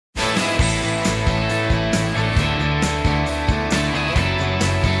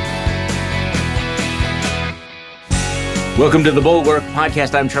Welcome to the Bulwark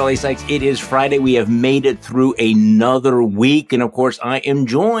Podcast. I'm Charlie Sykes. It is Friday. We have made it through another week. And of course, I am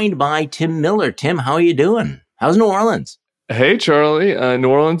joined by Tim Miller. Tim, how are you doing? How's New Orleans? Hey, Charlie. New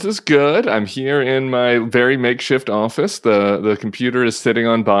Orleans is good. I'm here in my very makeshift office. The computer is sitting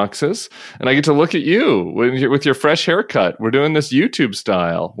on boxes, and I get to look at you with your fresh haircut. We're doing this YouTube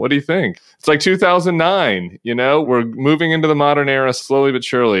style. What do you think? It's like 2009, you know? We're moving into the modern era slowly but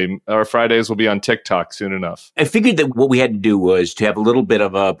surely. Our Fridays will be on TikTok soon enough. I figured that what we had to do was to have a little bit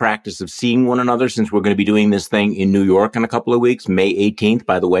of a practice of seeing one another, since we're going to be doing this thing in New York in a couple of weeks, May 18th.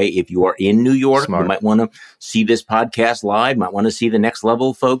 By the way, if you are in New York, you might want to see this podcast live. Might want to see the Next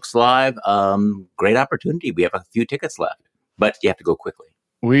Level folks live. Great opportunity. We have a few tickets left, but you have to go quickly.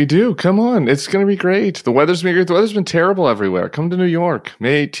 We do. Come on. It's going to be great. The weather's been great. The weather's been terrible everywhere. Come to New York,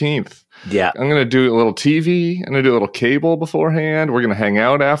 May 18th. Yeah. I'm going to do a little TV. I'm going to do a little cable beforehand. We're going to hang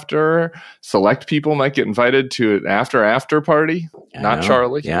out after. Select people might get invited to an after party. Not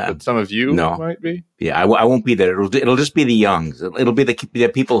Charlie, but some of you might be. Yeah, I won't be there. It'll just be the youngs. It'll be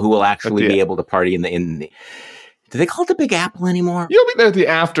the people who will actually be able to party in the do they call it the Big Apple anymore? You'll be there at the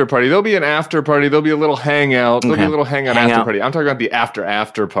after party. There'll be an after party. There'll be a little hangout. There'll be a little hangout after party. I'm talking about the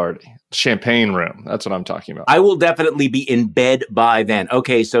after party. Champagne room. That's what I'm talking about. I will definitely be in bed by then.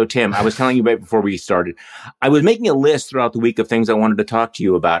 Okay, so Tim, I was telling you right before we started, I was making a list throughout the week of things I wanted to talk to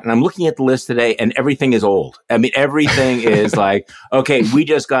you about. And I'm looking at the list today and everything is old. I mean, everything is like, okay, we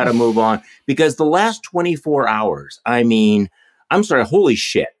just got to move on. Because the last 24 hours, I'm sorry, holy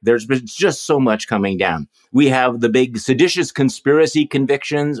shit. There's been just so much coming down. We have the big seditious conspiracy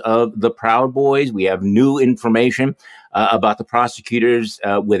convictions of the Proud Boys. We have new information about the prosecutors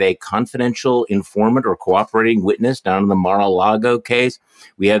with a confidential informant or cooperating witness down in the Mar-a-Lago case.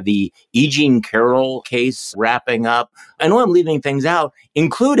 We have the E. Jean Carroll case wrapping up. I know I'm leaving things out,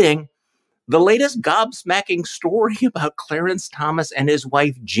 including the latest gobsmacking story about Clarence Thomas and his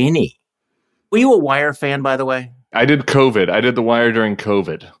wife, Ginny. Were you a Wire fan, by the way? I did COVID. I did The Wire during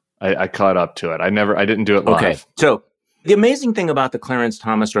COVID. I caught up to it. I didn't do it live. Okay. So the amazing thing about the Clarence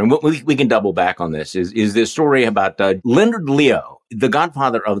Thomas story, and we can double back on this, is this story about Leonard Leo, the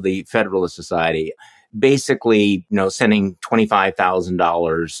godfather of the Federalist Society, basically, sending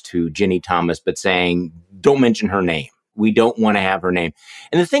 $25,000 to Ginny Thomas, but saying, don't mention her name. We don't want to have her name.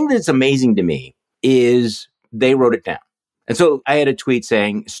 And the thing that's amazing to me is they wrote it down. And so I had a tweet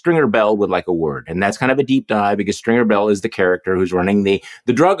saying Stringer Bell would like a word. And that's kind of a deep dive because Stringer Bell is the character who's running the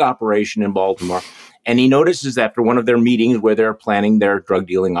drug operation in Baltimore. And he notices after one of their meetings where they're planning their drug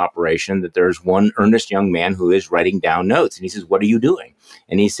dealing operation that there's one earnest young man who is writing down notes. And he says, what are you doing?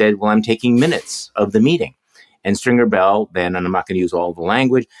 And he said, well, I'm taking minutes of the meeting. And Stringer Bell then, and I'm not going to use all the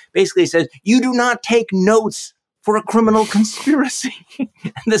language, basically says, you do not take notes for a criminal conspiracy.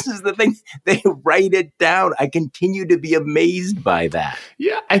 And this is the thing. They write it down. I continue to be amazed by that.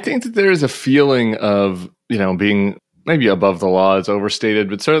 Yeah, I think that there is a feeling of, being maybe above the law is overstated,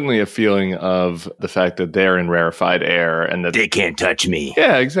 but certainly a feeling of the fact that they're in rarefied air and that they can't touch me.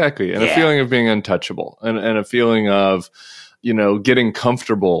 Yeah, exactly. And a feeling of being untouchable and a feeling of, getting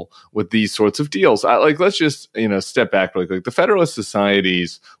comfortable with these sorts of deals. Let's just, step back really quick. The Federalist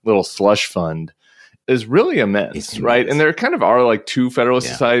Society's little slush fund is really immense, right? And there kind of are like two Federalist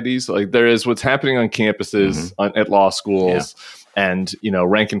Societies. Like there is what's happening on campuses at law schools and,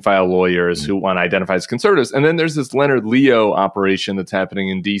 rank and file lawyers who want to identify as conservatives. And then there's this Leonard Leo operation that's happening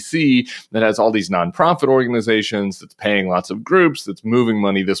in DC that has all these nonprofit organizations, that's paying lots of groups, that's moving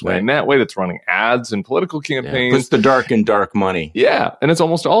money this way and that way, that's running ads and political campaigns. Puts the dark in dark money. Yeah. And it's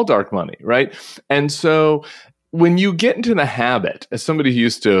almost all dark money, right? And so when you get into the habit, as somebody who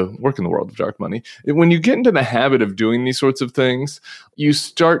used to work in the world of dark money, when you get into the habit of doing these sorts of things, you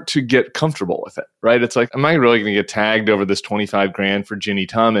start to get comfortable with it, right? It's like, am I really going to get tagged over this $25,000 for Ginny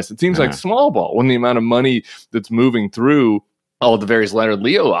Thomas? It seems like small ball when the amount of money that's moving through all of the various Leonard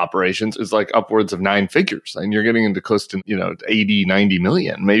Leo operations is like upwards of 9 figures. And you're getting into close to, 80, 90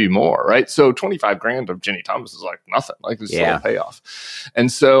 million, maybe more, right? So $25,000 of Ginny Thomas is like nothing, like this little payoff.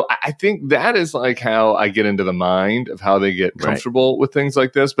 And so I think that is like how I get into the mind of how they get comfortable with things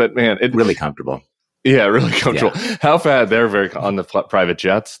like this. But man, really comfortable. Yeah, really comfortable. Yeah. How fat they're very on the private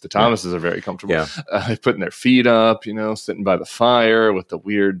jets. The Thomases are very comfortable. Yeah. Putting their feet up, sitting by the fire with the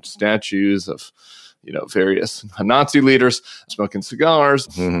weird statues of various Nazi leaders smoking cigars.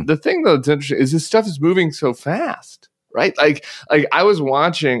 Mm-hmm. The thing though that's interesting is this stuff is moving so fast, right? Like I was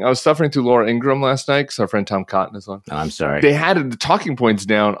suffering through Laura Ingraham last night because our friend Tom Cotton is on. Oh, I'm sorry. They had the talking points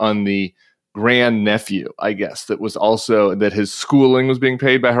down on the grandnephew, I guess, that his schooling was being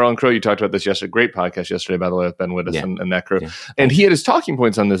paid by Harlan Crow. You talked about this yesterday. Great podcast yesterday, by the way, with Ben Wittes and that crew. Yeah. And he had his talking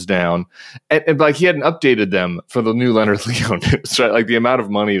points on this down, and like he hadn't updated them for the new Leonard Leo news, right? Like the amount of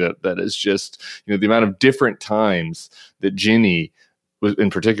money that is just, the amount of different times that Ginny was, in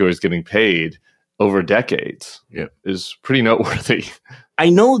particular, is getting paid over decades is pretty noteworthy. I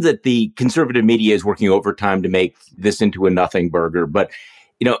know that the conservative media is working overtime to make this into a nothing burger, but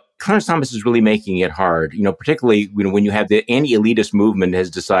Clarence Thomas is really making it hard, particularly, when you have the anti-elitist movement has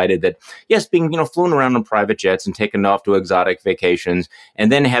decided that, yes, being, flown around on private jets and taken off to exotic vacations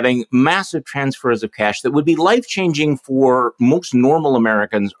and then having massive transfers of cash that would be life-changing for most normal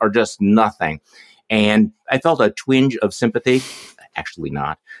Americans are just nothing. And I felt a twinge of sympathy, actually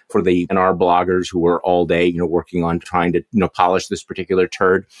not, for the NR bloggers who were all day, working on trying to, polish this particular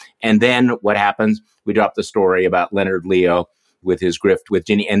turd. And then what happens? We drop the story about Leonard Leo with his grift with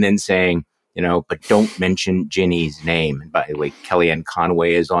Ginny, and then saying, but don't mention Ginny's name. And by the way, Kellyanne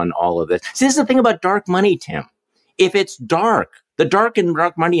Conway is on all of this. See, this is the thing about dark money, Tim. If it's dark, the dark in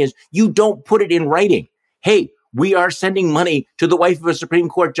dark money is you don't put it in writing. Hey, we are sending money to the wife of a Supreme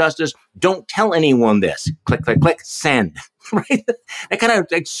Court justice. Don't tell anyone this. Click, click, click, send. Right? That kind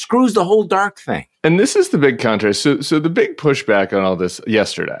of screws the whole dark thing. And this is the big contrast. So the big pushback on all this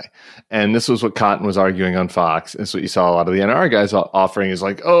yesterday, and this was what Cotton was arguing on Fox. And so you saw a lot of the NR guys offering is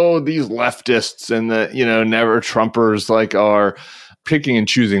like, oh, these leftists and the, never Trumpers are picking and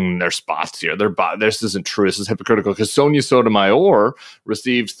choosing their spots here. This isn't true. This is hypocritical because Sonia Sotomayor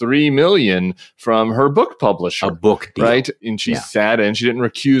received $3 million from her book publisher. A book deal. Right? And she sat in. She didn't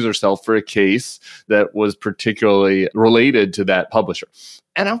recuse herself for a case that was particularly related to that publisher.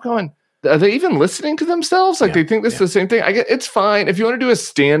 And I'm going, are they even listening to themselves? They think this is the same thing. I get it's fine. If you want to do a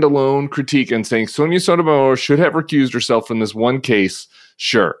standalone critique and saying Sonia Sotomayor should have recused herself from this one case,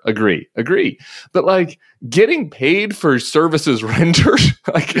 sure, agree. But getting paid for services rendered,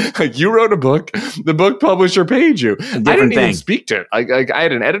 like you wrote a book, the book publisher paid you. I didn't even speak to it. I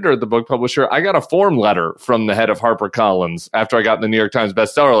had an editor at the book publisher. I got a form letter from the head of HarperCollins after I got in the New York Times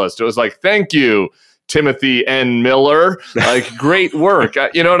bestseller list. It was like, thank you, Timothy N. Miller, great work.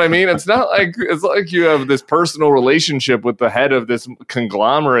 You know what I mean? It's not it's like you have this personal relationship with the head of this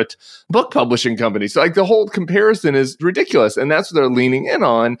conglomerate book publishing company. So the whole comparison is ridiculous. And that's what they're leaning in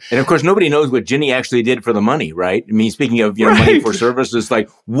on. And of course, nobody knows what Ginny actually did for the money, right? I mean, speaking of money for services,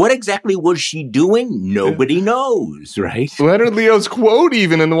 what exactly was she doing? Nobody knows, right? Leonard Leo's quote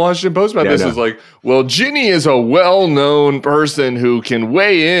even in the Washington Post about this is well, Ginny is a well-known person who can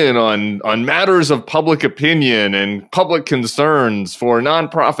weigh in on matters of public opinion and public concerns for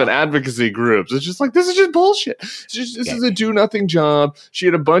nonprofit advocacy groups. It's just this is just bullshit. This is a do-nothing job. She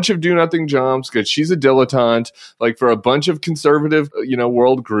had a bunch of do-nothing jobs because she's a dilettante, for a bunch of conservative,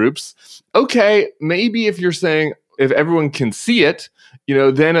 world groups. Okay, maybe if you're saying if everyone can see it,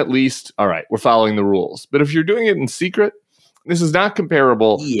 then at least, all right, we're following the rules. But if you're doing it in secret, this is not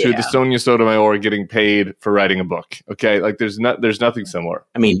comparable to the Sonia Sotomayor getting paid for writing a book. Okay, there's nothing similar.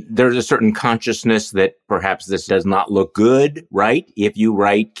 I mean, there's a certain consciousness that perhaps this does not look good, right? If you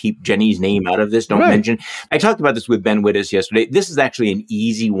write, keep Jenny's name out of this. Don't mention. I talked about this with Ben Wittes yesterday. This is actually an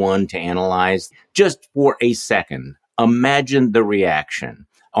easy one to analyze. Just for a second, imagine the reaction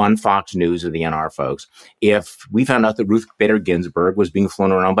on Fox News of the NR folks if we found out that Ruth Bader Ginsburg was being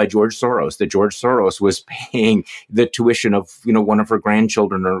flown around by George Soros, that George Soros was paying the tuition of, one of her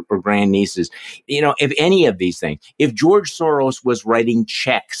grandchildren or grandnieces. If any of these things, if George Soros was writing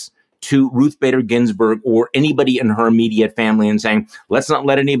checks to Ruth Bader Ginsburg or anybody in her immediate family and saying, let's not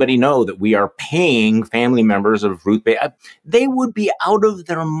let anybody know that we are paying family members of Ruth Bader, they would be out of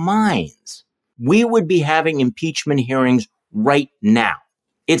their minds. We would be having impeachment hearings right now.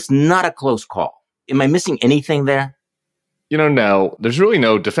 It's not a close call. Am I missing anything there? No, there's really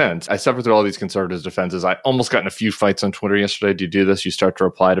no defense. I suffered through all these conservatives' defenses. I almost got in a few fights on Twitter yesterday. Do you do this? You start to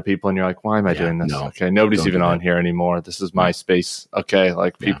reply to people and you're like, why am I doing this? No, okay, nobody's even on here anymore. This is my space. Okay,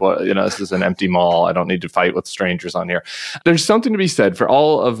 people, this is an empty mall. I don't need to fight with strangers on here. There's something to be said for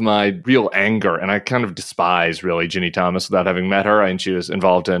all of my real anger, and I kind of despise, really, Ginny Thomas without having met her. And she was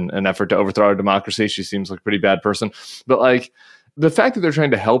involved in an effort to overthrow our democracy. She seems like a pretty bad person. But the fact that they're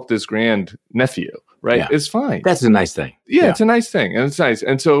trying to help this grand nephew, right, is fine. That's a nice thing. Yeah, it's a nice thing. And it's nice.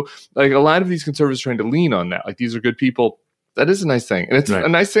 And so, a lot of these conservatives trying to lean on that. These are good people. That is a nice thing. And it's a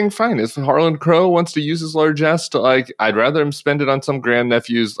nice thing, fine. If Harlan Crow wants to use his largesse to, I'd rather him spend it on some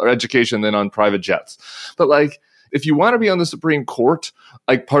grandnephew's education than on private jets. But, if you want to be on the Supreme Court,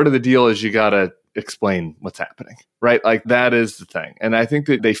 part of the deal is you got to explain what's happening, right? Like that is the thing. And I think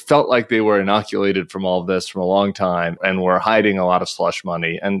that they felt like they were inoculated from all of this from a long time and were hiding a lot of slush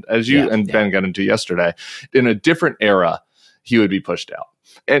money. And as you Ben got into yesterday, in a different era, he would be pushed out.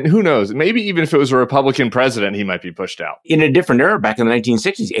 And who knows, maybe even if it was a Republican president, he might be pushed out. In a different era, back in the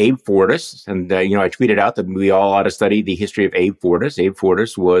 1960s, Abe Fortas, and, I tweeted out that we all ought to study the history of Abe Fortas. Abe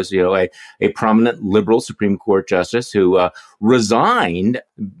Fortas was, a prominent liberal Supreme Court justice who resigned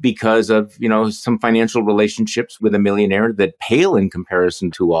because of, some financial relationships with a millionaire that pale in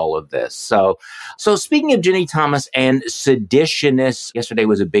comparison to all of this. So speaking of Ginny Thomas and seditionists, yesterday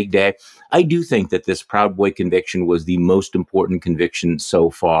was a big day. I do think that this Proud Boy conviction was the most important conviction so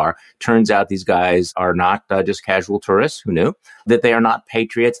far. Turns out these guys are not just casual tourists. Who knew? That they are not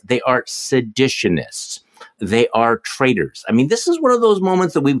patriots. They are seditionists. They are traitors. I mean, this is one of those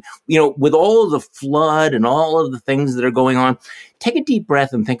moments that we, with all of the flood and all of the things that are going on, take a deep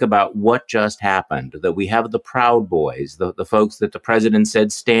breath and think about what just happened, that we have the Proud Boys, the folks that the president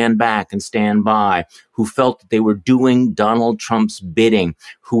said stand back and stand by, who felt that they were doing Donald Trump's bidding,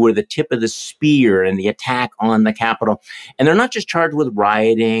 who were the tip of the spear in the attack on the Capitol. And they're not just charged with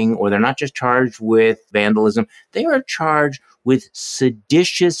rioting, or they're not just charged with vandalism. They are charged with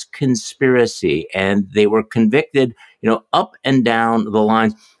seditious conspiracy, and they were convicted, up and down the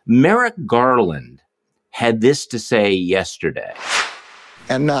lines. Merrick Garland had this to say yesterday.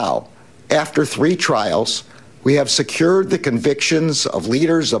 And now, after 3 trials, we have secured the convictions of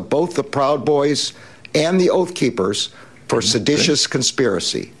leaders of both the Proud Boys and the Oath Keepers for seditious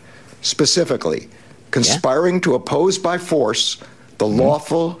conspiracy, specifically conspiring to oppose by force the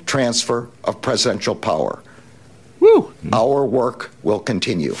lawful transfer of presidential power. Woo. Our work will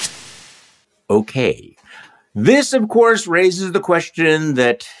continue. Okay. This, of course, raises the question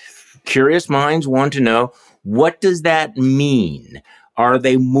that curious minds want to know. What does that mean? Are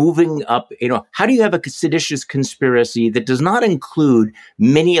they moving up? How do you have a seditious conspiracy that does not include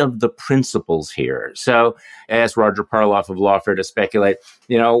many of the principles here? So I asked Roger Parloff of Lawfare to speculate,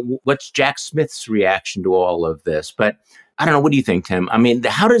 what's Jack Smith's reaction to all of this? But I don't know. What do you think, Tim? I mean,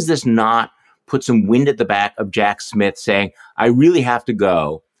 how does this not put some wind at the back of Jack Smith saying, I really have to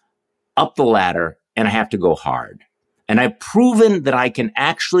go up the ladder and I have to go hard? And I've proven that I can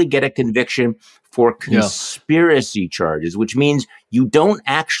actually get a conviction for conspiracy charges, which means you don't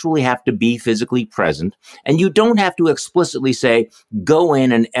actually have to be physically present, and you don't have to explicitly say, go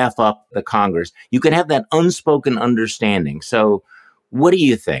in and F up the Congress. You can have that unspoken understanding. So what do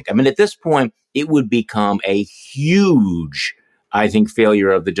you think? I mean, at this point, it would become a huge, I think,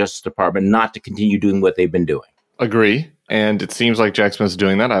 failure of the Justice Department not to continue doing what they've been doing. Agree. And it seems like Jack Smith's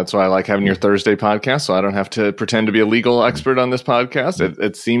doing that. That's why I like having your Thursday podcast, so I don't have to pretend to be a legal expert on this podcast.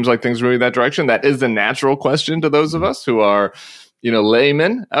 It seems like things are moving that direction. That is the natural question to those of us who are,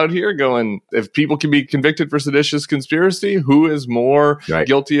 laymen out here going, if people can be convicted for seditious conspiracy, who is more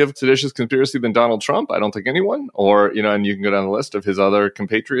guilty of seditious conspiracy than Donald Trump? I don't think anyone. Or, and you can go down the list of his other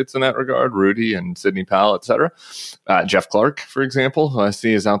compatriots in that regard, Rudy and Sidney Powell, et cetera. Jeff Clark, for example, who I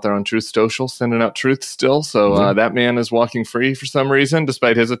see is out there on Truth Social, sending out truth still. So that man is walking free for some reason,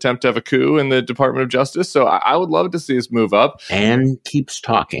 despite his attempt to have a coup in the Department of Justice. So I would love to see us move up. And keeps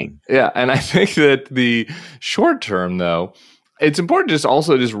talking. Yeah. And I think that the short term, though, it's important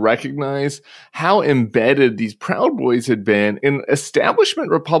to just recognize how embedded these Proud Boys had been in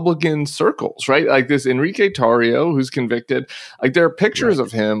establishment Republican circles, right? Like this Enrique Tarrio, who's convicted, like there are pictures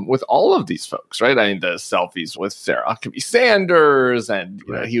of him with all of these folks, right? I mean, the selfies with Sarah Huckabee Sanders, and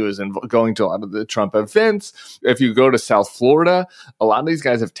he was going to a lot of the Trump events. If you go to South Florida, a lot of these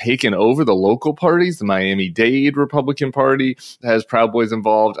guys have taken over the local parties. The Miami-Dade Republican Party has Proud Boys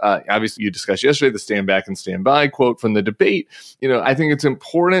involved. Obviously, you discussed yesterday the stand back and stand by quote from the debate. I think it's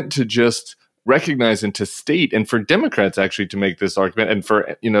important to just recognize and to state, and for Democrats actually to make this argument, and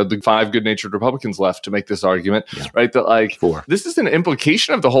for the 5 good-natured Republicans left to make this argument, right? That this is an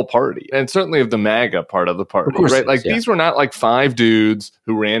implication of the whole party, and certainly of the MAGA part of the party, right? Like these were not like 5 dudes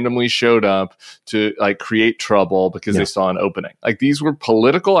who randomly showed up to like create trouble because they saw an opening. Like these were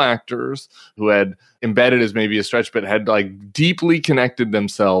political actors who had embedded is maybe a stretch, but had like deeply connected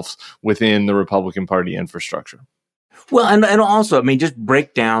themselves within the Republican Party infrastructure. Well, and also, I mean, just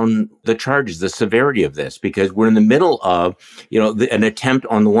break down the charges, the severity of this, because we're in the middle of, an attempt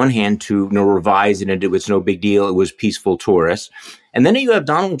on the one hand to, revise it into it's no big deal. It was peaceful tourists. And then you have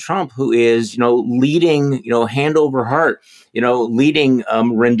Donald Trump, who is, leading, hand over heart, leading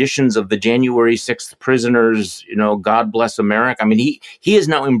renditions of the January 6th prisoners, God bless America. I mean, he is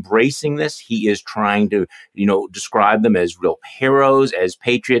now embracing this. He is trying to, describe them as real heroes, as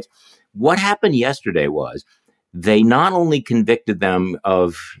patriots. What happened yesterday was they not only convicted them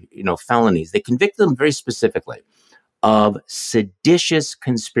of, felonies, they convicted them very specifically of seditious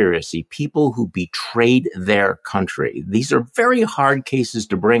conspiracy, people who betrayed their country. These are very hard cases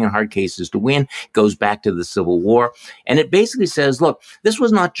to bring and hard cases to win. It goes back to the Civil War. And it basically says, look, this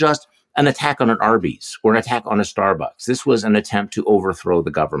was not just an attack on an Arby's or an attack on a Starbucks. This was an attempt to overthrow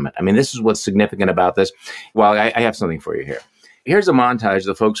the government. I mean, this is what's significant about this. Well, I have something for you here. Here's a montage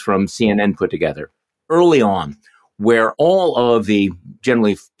the folks from CNN put together early on, where all of the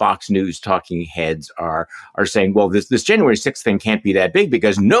generally Fox News talking heads are saying, well, this January 6th thing can't be that big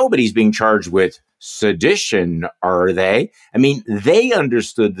because nobody's being charged with sedition, are they? I mean, they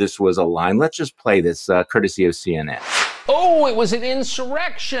understood this was a line. Let's just play this courtesy of CNN. Oh, it was an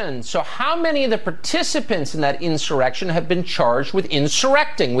insurrection. So how many of the participants in that insurrection have been charged with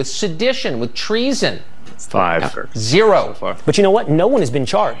insurrecting, with sedition, with treason? 5. 0. So but you know what? No one has been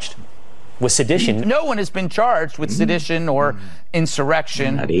charged with sedition. No one has been charged with sedition or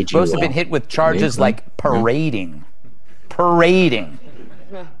insurrection. Most have been hit with charges like parading. Parading.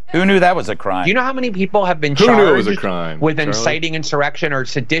 Who knew that was a crime? Do you know how many people have been Who charged knew it was a crime, with Charlie? inciting insurrection or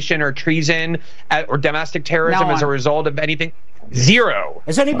sedition or treason or domestic terrorism as a result of anything? 0.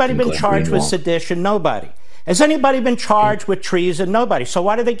 Has anybody been charged with sedition? Nobody. Has anybody been charged with treason? Nobody. So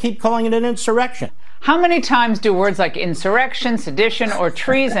why do they keep calling it an insurrection? How many times do words like insurrection, sedition, or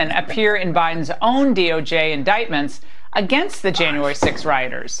treason appear in Biden's own DOJ indictments against the January 6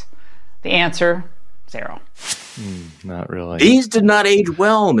 rioters? The answer, 0. Not really. These did not age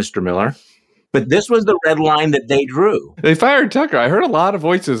well, Mr. Miller. But this was the red line that they drew. They fired Tucker. I heard a lot of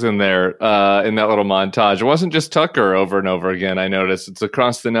voices in there in that little montage. It wasn't just Tucker over and over again, I noticed. It's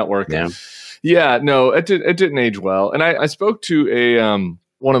across the network. Yeah, no, it didn't age well. And I spoke to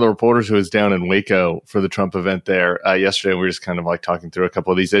one of the reporters who was down in Waco for the Trump event there yesterday. We were just kind of like talking through a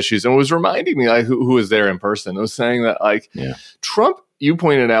couple of these issues, and it was reminding me like who was there in person. It was saying that Trump, you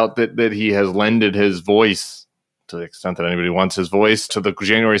pointed out that he has lended his voice to the extent that anybody wants his voice to the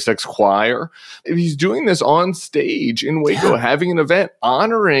January 6th choir. If he's doing this on stage in Waco, having an event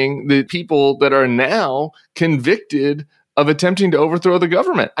honoring the people that are now convicted of attempting to overthrow the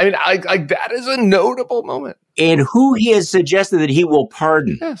government. I mean, that is a notable moment. And who he has suggested that he will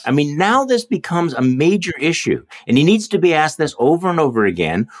pardon. Yes. I mean, now this becomes a major issue. And he needs to be asked this over and over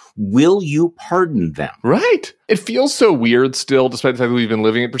again. Will you pardon them? Right. It feels so weird still, despite the fact that we've been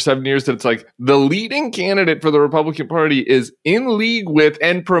living it for 7 years, that it's like the leading candidate for the Republican Party is in league with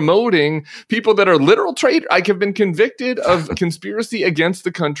and promoting people that are literal traitors. I have been convicted of conspiracy against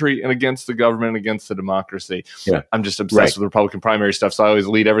the country and against the government and against the democracy. Yeah. I'm just obsessed with Republican primary stuff, so I always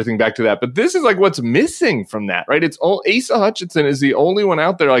lead everything back to that. But this is like what's missing from that, right? It's all Asa Hutchinson is the only one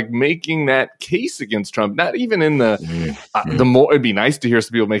out there like making that case against Trump. Not even in the more. It'd be nice to hear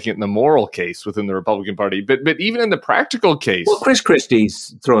some people making it in the moral case within the Republican Party, but even in the practical case. Well, Chris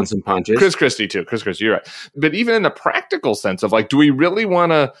Christie's throwing some punches. Chris Christie too. Chris Christie, you're right. But even in the practical sense of like, do we really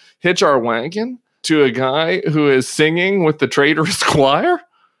want to hitch our wagon to a guy who is singing with the traitorous choir?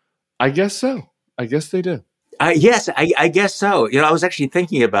 I guess so. I guess they do. Yes, I guess so. I was actually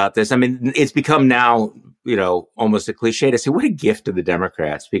thinking about this. I mean, it's become now, almost a cliche to say, what a gift to the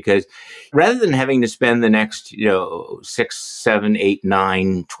Democrats, because rather than having to spend the next, 6, 7, 8,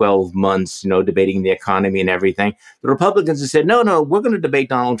 9, 12 months, debating the economy and everything, the Republicans have said, no, we're going to debate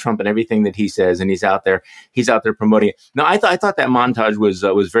Donald Trump and everything that he says. And he's out there promoting it. Now, I thought that montage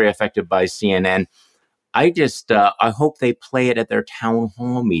was very effective by CNN. I hope they play it at their town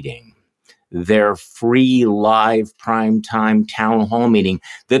hall meeting. Their free live primetime town hall meeting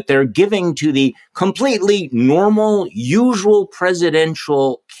that they're giving to the completely normal, usual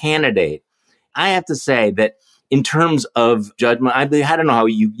presidential candidate. I have to say that in terms of judgment, I don't know how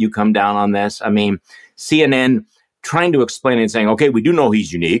you come down on this. I mean, CNN trying to explain it and saying, okay, we do know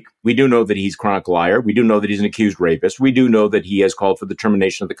he's unique. We do know that he's a chronic liar. We do know that he's an accused rapist. We do know that he has called for the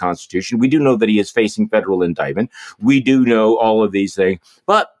termination of the Constitution. We do know that he is facing federal indictment. We do know all of these things.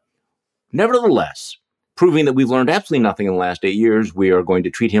 But nevertheless, proving that we've learned absolutely nothing in the last 8 years, we are going to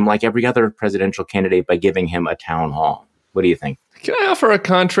treat him like every other presidential candidate by giving him a town hall. What do you think? Can I offer a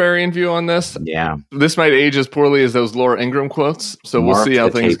contrarian view on this? Yeah. This might age as poorly as those Laura Ingraham quotes, so we'll see how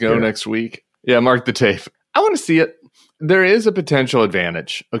things go next week. Yeah, mark the tape. I want to see it. There is a potential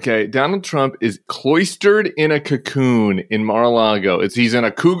advantage. Okay, Donald Trump is cloistered in a cocoon in Mar-a-Lago. He's in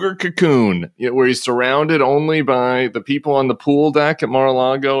a cougar cocoon where he's surrounded only by the people on the pool deck at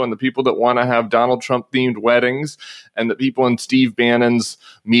Mar-a-Lago and the people that want to have Donald Trump themed weddings and the people in Steve Bannon's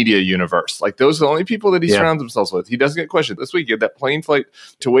media universe. Like those are the only people that he surrounds himself with. He doesn't get questioned. This week he had that plane flight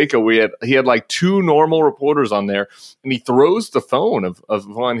to Waco. He had like 2 normal reporters on there, and he throws the phone of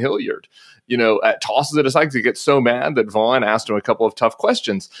Von Hilliard. tosses it aside because he gets so mad that Vaughn asked him a couple of tough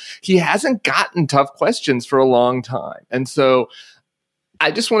questions. He hasn't gotten tough questions for a long time. And so I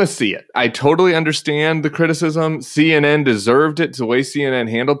just want to see it. I totally understand the criticism. CNN deserved it. The way CNN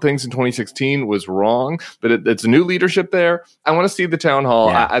handled things in 2016 was wrong, but it's a new leadership there. I want to see the town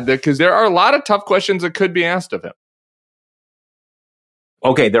hall because there are a lot of tough questions that could be asked of him.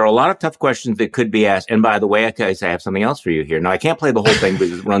 Okay, there are a lot of tough questions that could be asked. And by the way, I have something else for you here. Now, I can't play the whole thing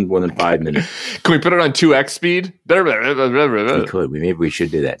because it runs more than 5 minutes. Can we put it on 2x speed? We could. Maybe we should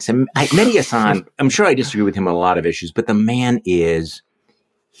do that. So, Mehdi Hasan, I'm sure I disagree with him on a lot of issues, but the man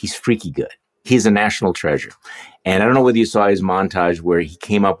he's freaky good. He's a national treasure. And I don't know whether you saw his montage where he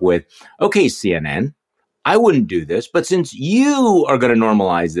came up with, okay, CNN, I wouldn't do this, but since you are going to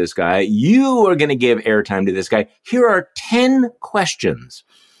normalize this guy, you are going to give airtime to this guy, here are 10 questions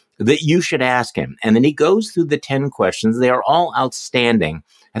that you should ask him. And then he goes through the 10 questions. They are all outstanding.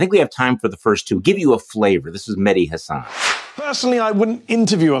 I think we have time for the first two. Give you a flavor. This is Mehdi Hasan. Personally, I wouldn't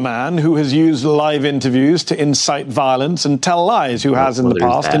interview a man who has used live interviews to incite violence and tell lies, who has in the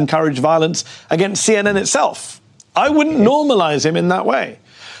past encouraged violence against CNN itself. I wouldn't normalize him in that way.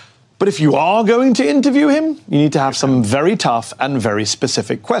 But if you are going to interview him, you need to have some very tough and very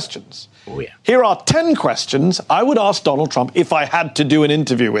specific questions. Oh, yeah. Here are 10 questions I would ask Donald Trump if I had to do an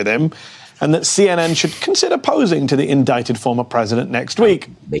interview with him, and that CNN should consider posing to the indicted former president next week.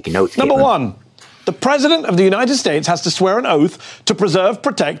 Make a note. Number one, the President of the United States has to swear an oath to preserve,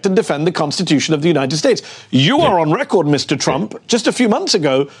 protect, and defend the Constitution of the United States. You are on record, Mr. Trump, just a few months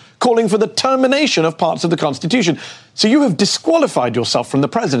ago, calling for the termination of parts of the Constitution. So you have disqualified yourself from the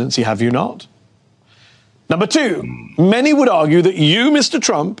presidency, have you not? Number two, many would argue that you, Mr.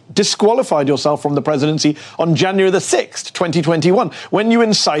 Trump, disqualified yourself from the presidency on January the 6th, 2021, when you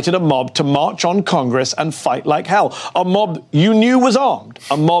incited a mob to march on Congress and fight like hell. A mob you knew was armed.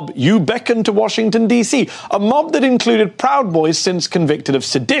 A mob you beckoned to Washington, D.C. A mob that included Proud Boys since convicted of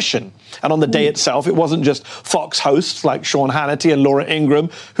sedition. And on the day itself, it wasn't just Fox hosts like Sean Hannity and Laura Ingraham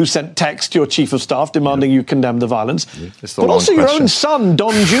who sent text to your chief of staff demanding you condemn the violence, but also your own son,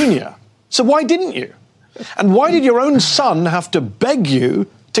 Don Jr. So why didn't you? And why did your own son have to beg you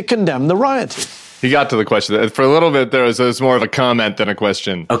to condemn the rioting? He got to the question. For a little bit, there was more of a comment than a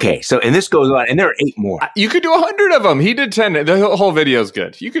question. Okay, so, and this goes on, and there are 8 more. You could do 100 of them. He did 10. The whole video is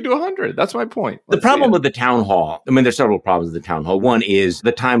good. You could do 100. That's my point. The problem with the town hall, I mean, there's several problems with the town hall. One is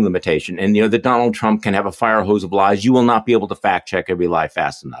the time limitation. And, that Donald Trump can have a fire hose of lies. You will not be able to fact check every lie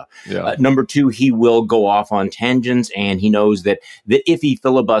fast enough. Yeah. Number two, he will go off on tangents, and he knows that if he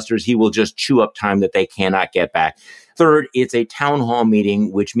filibusters, he will just chew up time that they cannot get back. Third, it's a town hall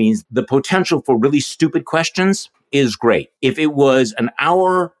meeting, which means the potential for really stupid questions is great. If it was an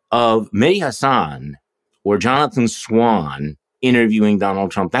hour of Mehdi Hasan or Jonathan Swan interviewing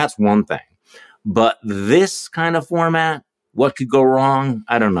Donald Trump, that's one thing. But this kind of format, what could go wrong?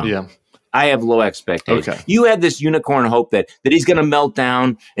 I don't know. Yeah. I have low expectations. Okay. You had this unicorn hope that he's going to melt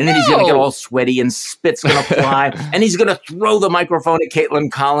down, and then he's going to get all sweaty and spit's going to fly, and he's going to throw the microphone at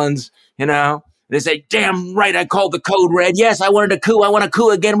Caitlin Collins, They say, damn right, I called the code red. Yes, I wanted a coup. I want a coup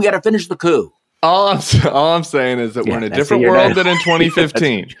again. We got to finish the coup. All I'm saying is that we're in a different world than in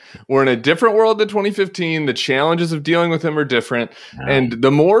 2015. We're in a different world than 2015. The challenges of dealing with him are different. And the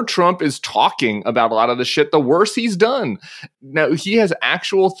more Trump is talking about a lot of the shit, the worse he's done. Now, he has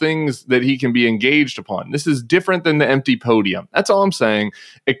actual things that he can be engaged upon. This is different than the empty podium. That's all I'm saying.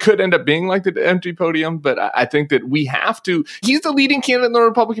 It could end up being like the empty podium, but I think that we have to. He's the leading candidate in the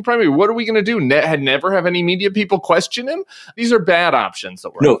Republican primary. What are we going to do? Never have any media people question him? These are bad options.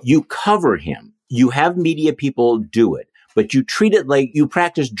 No, you cover him. You have media people do it, but you treat it like you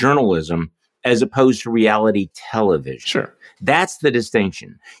practice journalism as opposed to reality television. Sure. That's the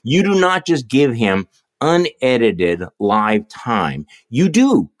distinction. You do not just give him unedited live time. You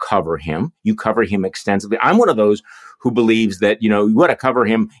do cover him. You cover him extensively. I'm one of those who believes that, you want to cover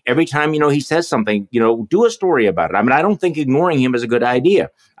him every time, he says something, do a story about it. I mean, I don't think ignoring him is a good idea.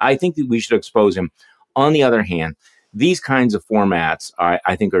 I think that we should expose him. On the other hand, these kinds of formats,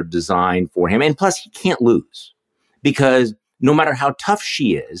 I think, are designed for him. And plus, he can't lose because no matter how tough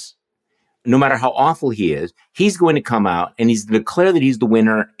she is, no matter how awful he is, he's going to come out and he's declare that he's the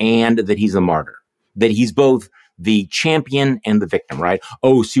winner and that he's a martyr, that he's both the champion and the victim, right?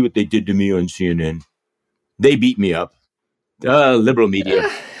 Oh, see what they did to me on CNN. They beat me up. Liberal media.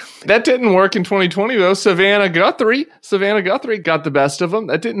 That didn't work in 2020, though. Savannah Guthrie got the best of him.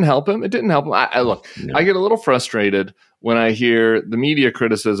 That didn't help him. I get a little frustrated when I hear the media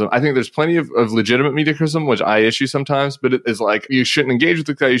criticism. I think there's plenty of legitimate media criticism, which I issue sometimes, but it is like, you shouldn't engage with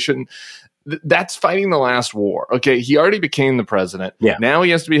the guy. You shouldn't. That's fighting the last war. Okay, he already became the president. Yeah. Now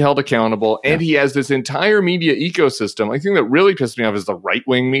he has to be held accountable, and he has this entire media ecosystem. I think that really pissed me off is the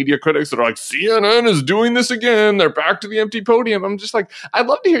right-wing media critics that are like, CNN is doing this again. They're back to the empty podium. I'm just like, I'd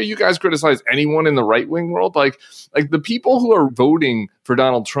love to hear you guys criticize anyone in the right-wing world. Like the people who are voting for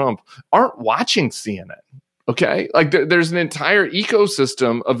Donald Trump aren't watching CNN. Okay, like there's an entire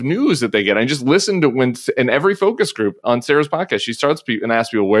ecosystem of news that they get. I just listened to when in every focus group on Sarah's podcast, she starts and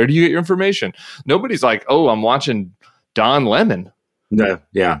asks people, "Where do you get your information?" Nobody's like, "Oh, I'm watching Don Lemon." No,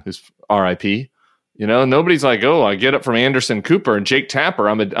 yeah, who's R.I.P. You know, nobody's like, "Oh, I get it from Anderson Cooper and Jake Tapper.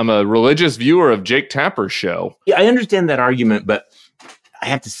 I'm a religious viewer of Jake Tapper's show." Yeah, I understand that argument, but I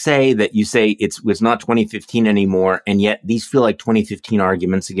have to say that you say it's not 2015 anymore, and yet these feel like 2015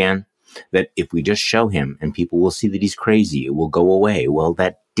 arguments again. That if we just show him and people will see that he's crazy, it will go away. Well,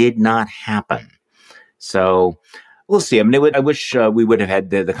 that did not happen. So we'll see. I mean, I wish we would have had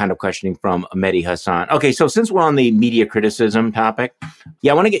the kind of questioning from Mehdi Hasan. Okay, so since we're on the media criticism topic,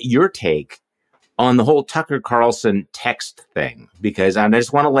 I want to get your take on the whole Tucker Carlson text thing, because I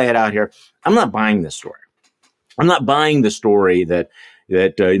just want to lay it out here. I'm not buying this story. I'm not buying the story that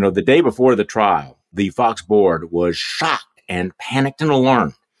the day before the trial, the Fox board was shocked and panicked and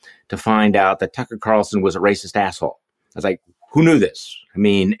alarmed to find out that Tucker Carlson was a racist asshole. I was like, who knew this? I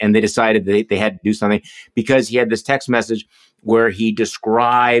mean, and they decided that they had to do something because he had this text message where he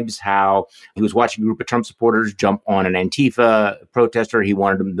describes how he was watching a group of Trump supporters jump on an Antifa protester. He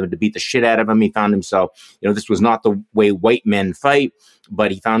wanted them to beat the shit out of him. He found himself, this was not the way white men fight, but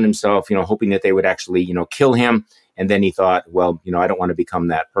he found himself, hoping that they would actually, kill him. And then he thought, well, I don't want to become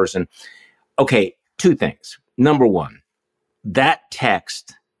that person. Okay, two things. Number one, that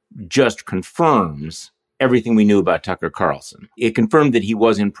text just confirms everything we knew about Tucker Carlson. It confirmed that he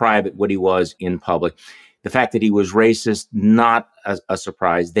was in private what he was in public. The fact that he was racist, not a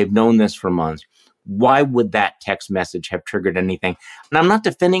surprise. They've known this for months. Why would that text message have triggered anything? And I'm not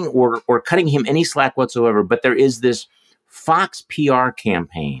defending or cutting him any slack whatsoever, but there is this Fox PR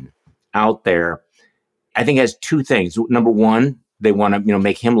campaign out there. I think it has two things. Number one, they want to,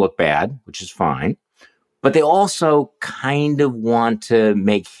 make him look bad, which is fine. But they also kind of want to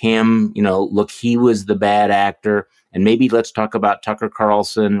make him, look, he was the bad actor. And maybe let's talk about Tucker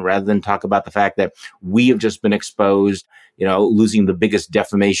Carlson rather than talk about the fact that we have just been exposed, losing the biggest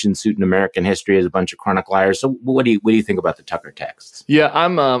defamation suit in American history as a bunch of chronic liars. So what do you think about the Tucker texts? Yeah,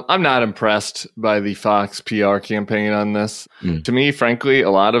 I'm not impressed by the Fox PR campaign on this. To me, frankly,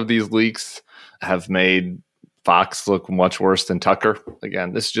 a lot of these leaks have made Fox look much worse than Tucker.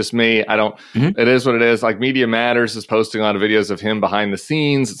 Again, this is just me. It is what it is. Like Media Matters is posting a lot of videos of him behind the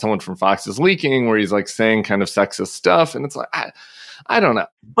scenes. Someone from Fox is leaking where he's like saying kind of sexist stuff. And it's like, I don't know.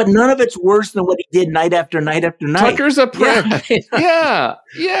 But none of it's worse than what he did night after night after night. Tucker's a prick.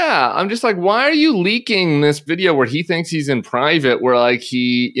 Yeah. I'm just like, why are you leaking this video where he thinks he's in private, where like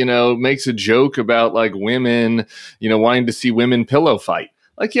he, makes a joke about like women, wanting to see women pillow fight?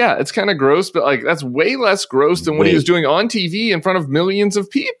 Like, yeah, it's kind of gross, but like that's way less gross than what he was doing on TV in front of millions of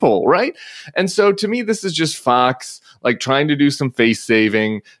people, right? And so to me, this is just Fox, like trying to do some face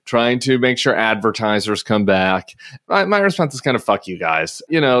saving, trying to make sure advertisers come back. My response is kind of, fuck you guys.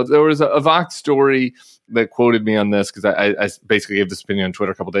 There was a Vox story that quoted me on this because I basically gave this opinion on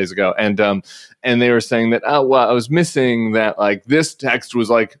Twitter a couple days ago. And they were saying that, I was missing that like this text was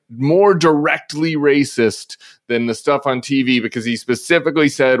like more directly racist than the stuff on TV because he specifically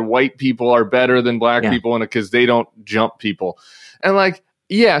said white people are better than black people and because they don't jump people. And like,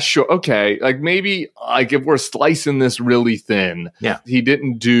 yeah, sure. Okay. Like maybe like if we're slicing this really thin, he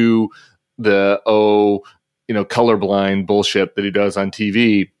didn't do the, colorblind bullshit that he does on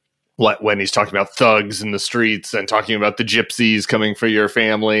TV. When he's talking about thugs in the streets and talking about the gypsies coming for your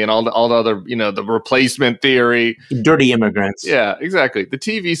family and all the other, the replacement theory. Dirty immigrants. Yeah, exactly. The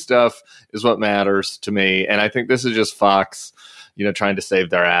TV stuff is what matters to me. And I think this is just Fox, trying to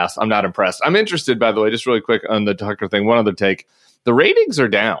save their ass. I'm not impressed. I'm interested, by the way, just really quick on the Tucker thing. One other take. The ratings are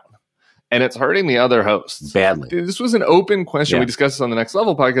down. And it's hurting the other hosts. Badly. This was an open question. We discussed this on the Next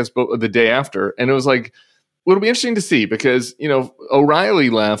Level podcast the day after. And it was like, well, it'll be interesting to see because, O'Reilly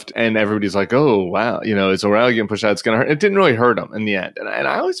left and everybody's like, oh, wow, is O'Reilly getting pushed out? It's going to hurt. It didn't really hurt him in the end. And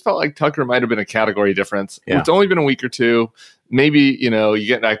I always felt like Tucker might have been a category difference. Yeah. It's only been a week or two. Maybe, you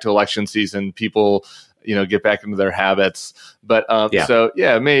get back to election season, people, get back into their habits. But so,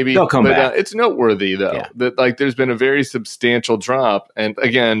 yeah, maybe. They'll come back. It's noteworthy, though, that like there's been a very substantial drop. And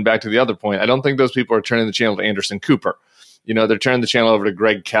again, back to the other point, I don't think those people are turning the channel to Anderson Cooper. they're turning the channel over to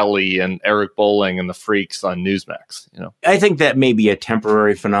Greg Kelly and Eric Bolling and the freaks on Newsmax. I think that may be a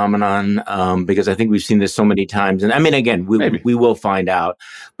temporary phenomenon because I think we've seen this so many times. And I mean, again, we will find out.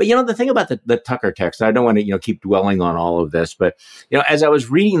 But, the thing about the Tucker text, I don't want to, keep dwelling on all of this. But, as I was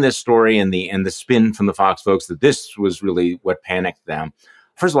reading this story and the spin from the Fox folks that this was really what panicked them.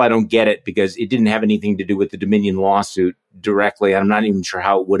 First of all, I don't get it because it didn't have anything to do with the Dominion lawsuit directly. I'm not even sure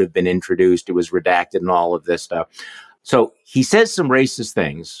how it would have been introduced. It was redacted and all of this stuff. So he says some racist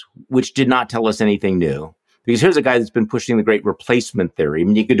things, which did not tell us anything new. Because here's a guy that's been pushing the great replacement theory. I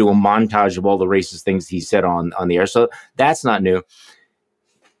mean, you could do a montage of all the racist things he said on the air. So that's not new.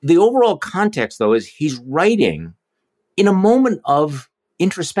 The overall context, though, is he's writing in a moment of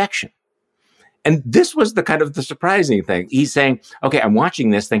introspection. And this was the surprising thing. He's saying, okay, I'm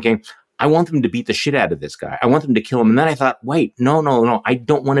watching this thinking, I want them to beat the shit out of this guy. I want them to kill him. And then I thought, wait, no. I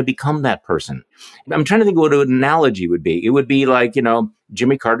don't want to become that person. I'm trying to think what an analogy would be. It would be like,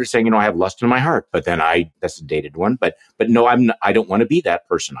 Jimmy Carter saying, I have lust in my heart, but then that's a dated one. But no, I don't want to be that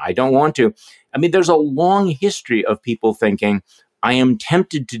person. I don't want to. I mean, there's a long history of people thinking, I am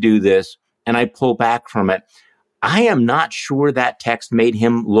tempted to do this and I pull back from it. I am not sure that text made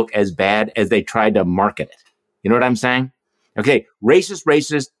him look as bad as they tried to market it. You know what I'm saying? Okay,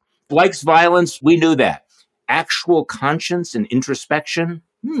 racist, likes violence. We knew that. Actual conscience and introspection.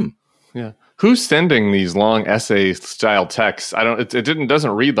 Yeah. Who's sending these long essay style texts? It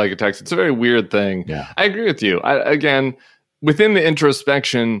doesn't read like a text. It's a very weird thing. Yeah. I agree with you. Again, within the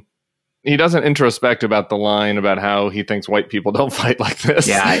introspection, he doesn't introspect about the line about how he thinks white people don't fight like this.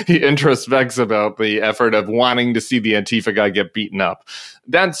 Yeah, he introspects about the effort of wanting to see the Antifa guy get beaten up.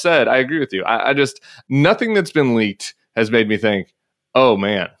 That said, I agree with you. I just, nothing that's been leaked has made me think, oh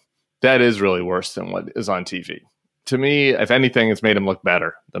man, that is really worse than what is on TV. To me, if anything, it's made him look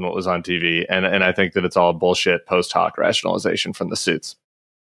better than what was on TV. And I think that it's all bullshit post hoc rationalization from the suits.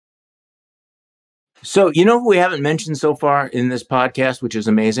 So, who we haven't mentioned so far in this podcast, which is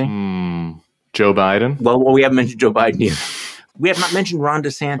amazing? Joe Biden? Well, we haven't mentioned Joe Biden either. We have not mentioned Ron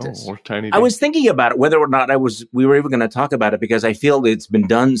DeSantis. Or Tiny I was thinking about it, whether or not we were even going to talk about it, because I feel it's been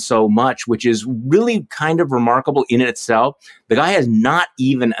done so much, which is really kind of remarkable in itself. The guy has not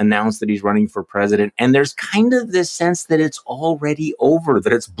even announced that he's running for president. And there's kind of this sense that it's already over,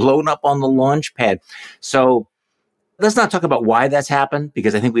 that it's blown up on the launch pad. So let's not talk about why that's happened,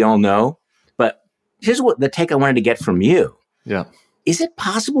 because I think we all know. But here's what the take I wanted to get from you. Yeah. Is it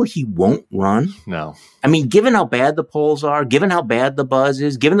possible he won't run? No. I mean, given how bad the polls are, given how bad the buzz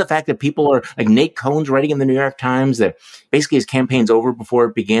is, given the fact that people are like Nate Cohn's writing in the New York Times that basically his campaign's over before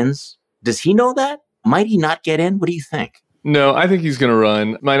it begins. Does he know that? Might he not get in? What do you think? No, I think he's going to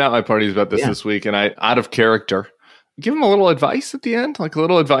run. My party's about this week, and I, out of character, give him a little advice at the end, like a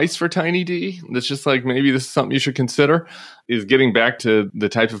little advice for Tiny D. That's just like, maybe this is something you should consider, is getting back to the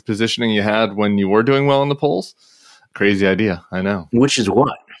type of positioning you had when you were doing well in the polls. Crazy idea, I know. Which is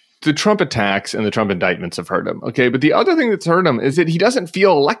what? The Trump attacks and the Trump indictments have hurt him. Okay. But the other thing that's hurt him is that he doesn't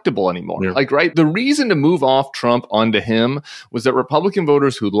feel electable anymore. Yeah. Right. The reason to move off Trump onto him was that Republican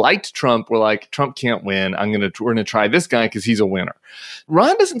voters who liked Trump were like, Trump can't win. we're going to try this guy because he's a winner.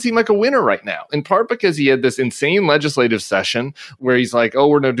 Ron doesn't seem like a winner right now, in part because he had this insane legislative session where he's like, oh,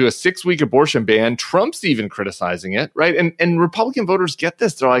 we're going to do a 6-week abortion ban. Trump's even criticizing it. Right. And Republican voters get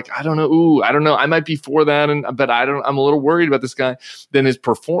this. They're like, I don't know. I might be for that. But I'm a little worried about this guy. Then his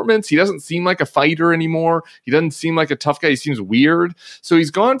performance, he doesn't seem like a fighter anymore. He doesn't seem like a tough guy. He seems weird. So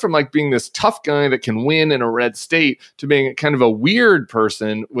he's gone from like being this tough guy that can win in a red state to being kind of a weird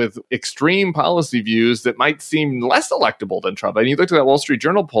person with extreme policy views that might seem less electable than Trump. And you looked at that Wall Street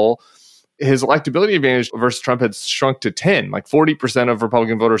Journal poll, his electability advantage versus Trump had shrunk to 10. Like 40% of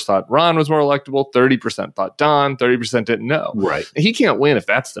Republican voters thought Ron was more electable, 30% thought Don, 30% didn't know. Right. He can't win if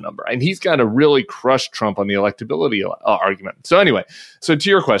that's the number. And he's got to really crush Trump on the electability argument. So anyway, so to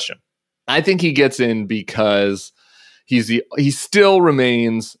your question, I think he gets in because he still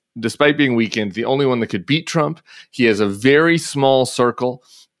remains, despite being weakened, the only one that could beat Trump. He has a very small circle.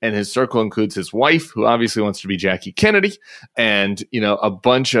 And his circle includes his wife, who obviously wants to be Jackie Kennedy, and, a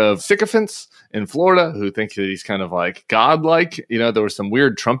bunch of sycophants in Florida who think that he's kind of like godlike. There were some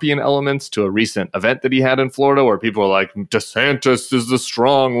weird Trumpian elements to a recent event that he had in Florida where people were like, DeSantis is the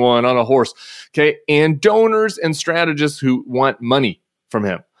strong one on a horse. Okay. And donors and strategists who want money from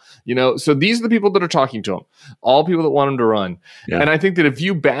him. So these are the people that are talking to him, all people that want him to run. Yeah. And I think that if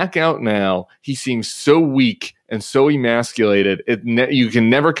you back out now, he seems so weak and so emasculated, you can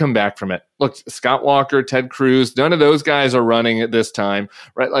never come back from it. Look, Scott Walker, Ted Cruz, none of those guys are running at this time,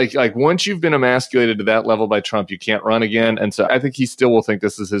 right? Like once you've been emasculated to that level by Trump, you can't run again. And so I think he still will think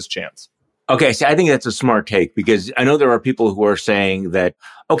this is his chance. Okay, so I think that's a smart take because I know there are people who are saying that,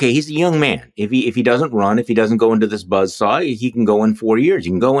 okay, he's a young man. If he doesn't run, if he doesn't go into this buzzsaw, he can go in 4 years.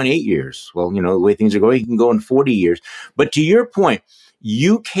 He can go in 8 years. Well, the way things are going, he can go in 40 years. But to your point,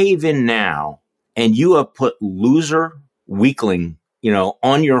 you cave in now and you have put loser, weakling,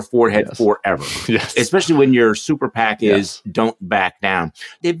 on your forehead forever. Yes. Especially when your super PAC is don't back down.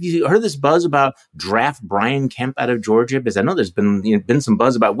 Have you heard this buzz about draft Brian Kemp out of Georgia? Because I know there's been some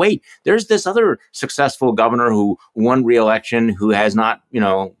buzz about, wait, there's this other successful governor who won re-election who has not,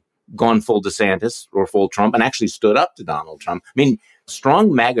 gone full DeSantis or full Trump and actually stood up to Donald Trump. I mean,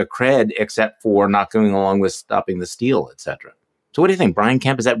 strong MAGA cred, except for not going along with stopping the steal, et cetera. So what do you think? Brian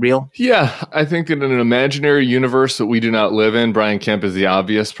Kemp, is that real? Yeah, I think that in an imaginary universe that we do not live in, Brian Kemp is the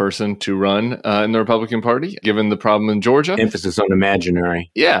obvious person to run in the Republican Party, given the problem in Georgia. Emphasis on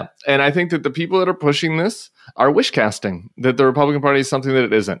imaginary. Yeah, and I think that the people that are pushing this are wish casting, that the Republican Party is something that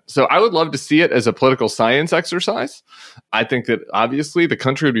it isn't. So I would love to see it as a political science exercise. I think that obviously the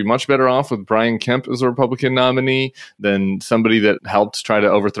country would be much better off with Brian Kemp as a Republican nominee than somebody that helped try to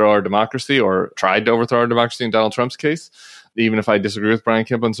overthrow our democracy or tried to overthrow our democracy in Donald Trump's case. Even if I disagree with Brian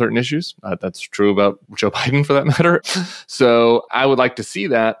Kemp on certain issues, that's true about Joe Biden for that matter. So I would like to see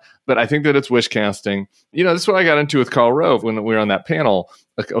that, but I think that it's wish casting. This is what I got into with Karl Rove when we were on that panel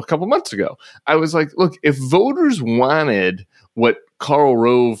a couple months ago. I was like, look, if voters wanted what Karl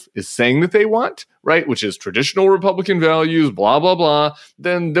Rove is saying that they want, right, which is traditional Republican values, blah, blah, blah,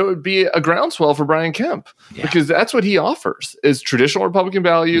 then there would be a groundswell for Brian Kemp because that's what he offers is traditional Republican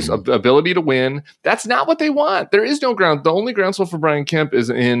values, ability to win. That's not what they want. There is no ground. The only groundswell for Brian Kemp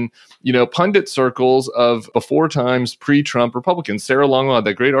is in, pundit circles of before times pre-Trump Republicans. Sarah Longwell had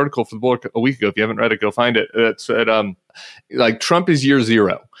that great article for the book a week ago. If you haven't read it, go find it. It said, Trump is year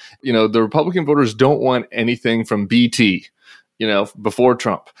zero. The Republican voters don't want anything from BT. Before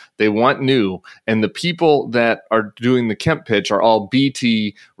Trump. They want new. And the people that are doing the Kemp pitch are all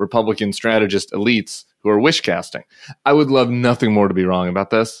BT Republican strategist elites who are wish casting. I would love nothing more to be wrong about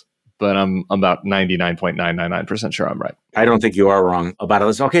this, but I'm about 99.999% sure I'm right. I don't think you are wrong about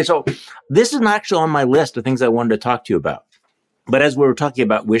this. Okay, so this is not actually on my list of things I wanted to talk to you about. But as we were talking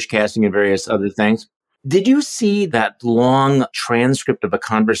about wish casting and various other things, did you see that long transcript of a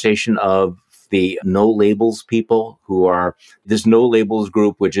conversation of the no labels people who are this no labels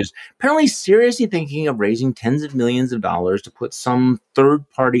group, which is apparently seriously thinking of raising tens of millions of dollars to put some third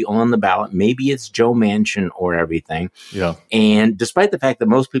party on the ballot? Maybe it's Joe Manchin or everything. Yeah. And despite the fact that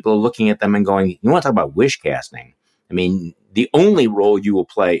most people are looking at them and going, you want to talk about wish casting? I mean, the only role you will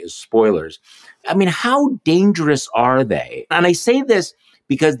play is spoilers. I mean, how dangerous are they? And I say this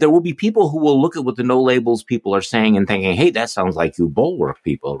because there will be people who will look at what the no labels people are saying and thinking, hey, that sounds like you bulwark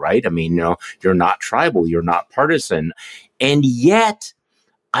people, right? I mean, you're not tribal, you're not partisan. And yet,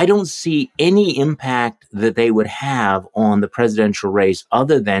 I don't see any impact that they would have on the presidential race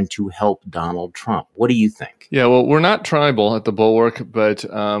other than to help Donald Trump. What do you think? Yeah, well, we're not tribal at the Bulwark, but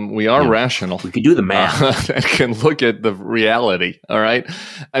we are rational. We could do the math. And can look at the reality, all right?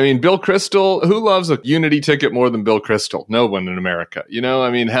 I mean, Bill Kristol, who loves a unity ticket more than Bill Kristol? No one in America.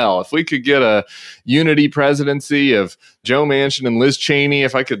 Hell, if we could get a unity presidency of Joe Manchin and Liz Cheney,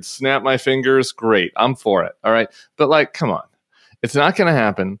 if I could snap my fingers, great, I'm for it, all right? But come on. It's not going to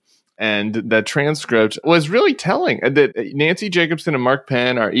happen. And that transcript was really telling that Nancy Jacobson and Mark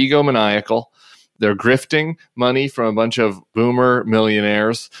Penn are egomaniacal. They're grifting money from a bunch of boomer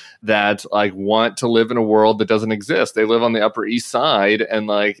millionaires that want to live in a world that doesn't exist. They live on the Upper East Side and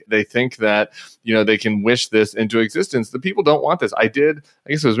they think that, they can wish this into existence. The people don't want this. I guess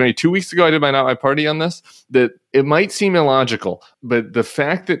it was maybe 2 weeks ago, I did my Not My Party on this, that it might seem illogical, but the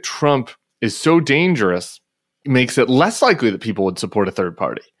fact that Trump is so dangerous makes it less likely that people would support a third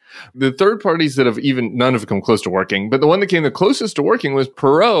party. The third parties that none have come close to working, but the one that came the closest to working was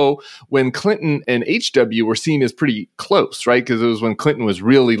Perot when Clinton and HW were seen as pretty close, right? Because it was when Clinton was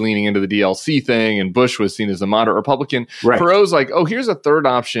really leaning into the DLC thing and Bush was seen as a moderate Republican. Right. Perot's like, oh, here's a third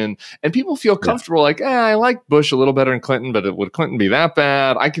option. And people feel comfortable I like Bush a little better than Clinton, but would Clinton be that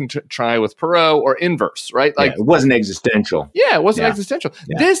bad? I can try with Perot or inverse, right? It wasn't existential. Yeah, it wasn't existential.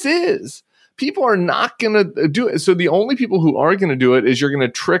 Yeah. This is. People are not going to do it. So the only people who are going to do it is you're going to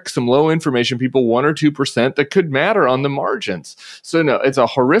trick some low information people, 1 or 2% that could matter on the margins. So no, it's a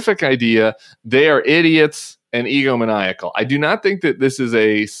horrific idea. They are idiots and egomaniacal. I do not think that this is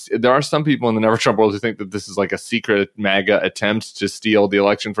there are some people in the Never Trump world who think that this is a secret MAGA attempt to steal the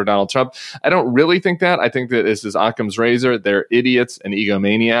election for Donald Trump. I don't really think that. I think that this is Occam's razor. They're idiots and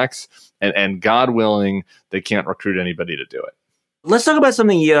egomaniacs, and God willing, they can't recruit anybody to do it. Let's talk about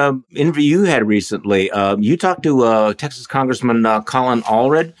something interview you had recently. You talked to Texas Congressman Colin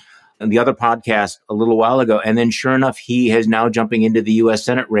Allred. the other podcast a little while ago. And then sure enough, he is now jumping into the U.S.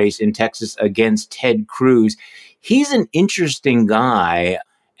 Senate race in Texas against Ted Cruz. He's an interesting guy.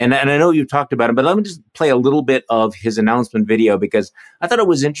 And I know you've talked about him, but let me just play a little bit of his announcement video because I thought it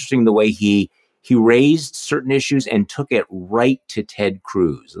was interesting the way he raised certain issues and took it right to Ted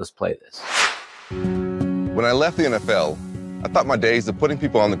Cruz. Let's play this. When I left the NFL, I thought my days of putting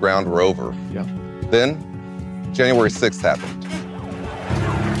people on the ground were over. Yeah. Then, January 6th happened.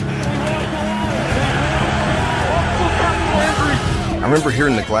 I remember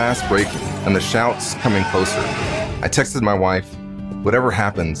hearing the glass breaking and the shouts coming closer. I texted my wife, "Whatever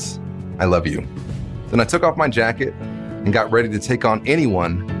happens, I love you." Then I took off my jacket and got ready to take on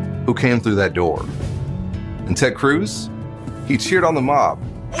anyone who came through that door. And Ted Cruz, he cheered on the mob.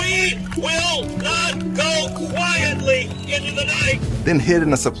 "We will not go quietly into the night." Then hid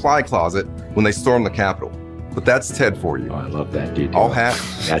in a supply closet when they stormed the Capitol. But that's Ted for you. Oh, I love that detail. All hat,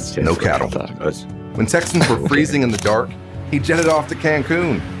 that's Ted no cattle. When Texans were freezing in the dark, he jetted off to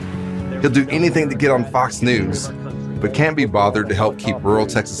Cancun. He'll do anything to get on Fox News, but can't be bothered to help keep rural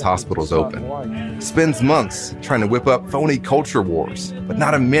Texas hospitals open. Spends months trying to whip up phony culture wars, but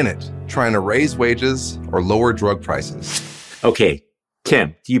not a minute trying to raise wages or lower drug prices. Okay,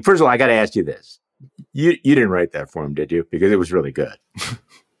 Tim, first of all, I got to ask you this. You didn't write that for him, did you? Because it was really good.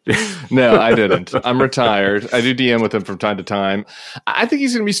 No, I didn't. I'm retired. I do DM with him from time to time. I think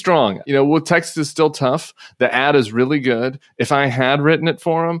he's going to be strong. Texas is still tough. The ad is really good. If I had written it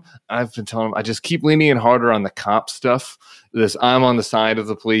for him, I've been telling him, I just keep leaning in harder on the cop stuff. I'm on the side of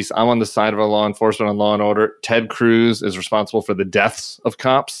the police. I'm on the side of our law enforcement and law and order. Ted Cruz is responsible for the deaths of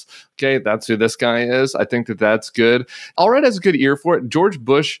cops. Okay, that's who this guy is. I think that's good. Allred has a good ear for it. George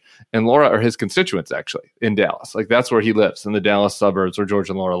Bush and Laura are his constituents, actually, in Dallas. Like, that's where he lives, in the Dallas suburbs where George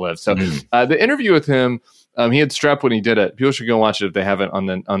and Laura live. So the interview with him, he had strep when he did it. People should go watch it if they haven't on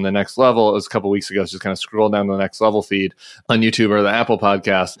the Next Level. It was a couple of weeks ago. So just kind of scroll down to the Next Level feed on YouTube or the Apple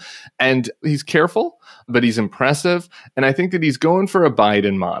podcast. And he's careful, but he's impressive. And I think that he's going for a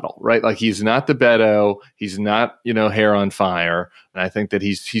Biden model, right? Like, he's not the Beto. He's not, hair on fire. And I think that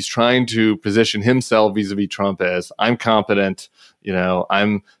he's trying to position himself vis-a-vis Trump as, I'm competent,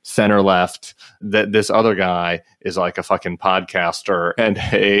 I'm center left, that this other guy is like a fucking podcaster and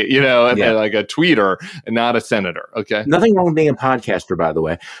and like a tweeter and not a senator. Okay. Nothing wrong with being a podcaster, by the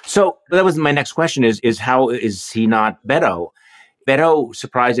way. So that was my next question is how is he not Beto? Beto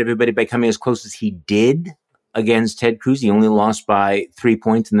surprised everybody by coming as close as he did against Ted Cruz. He only lost by 3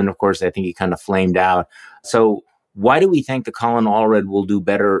 points. And then, of course, I think he kind of flamed out. So why do we think that Colin Allred will do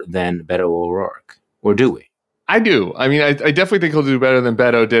better than Beto O'Rourke? Or do we? I do. I mean, I definitely think he'll do better than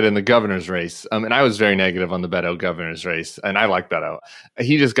Beto did in the governor's race. And I was very negative on the Beto governor's race. And I like Beto.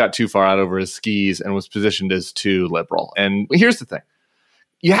 He just got too far out over his skis and was positioned as too liberal. And here's the thing.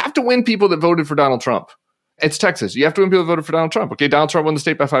 You have to win people that voted for Donald Trump. It's Texas. You have to win people that voted for Donald Trump. Okay, Donald Trump won the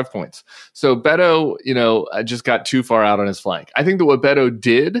state by 5 points. So Beto, just got too far out on his flank. I think that what Beto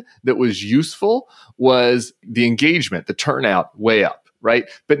did that was useful was the engagement, the turnout way up, right?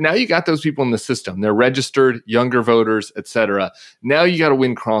 But now you got those people in the system. They're registered, younger voters, et cetera. Now you got to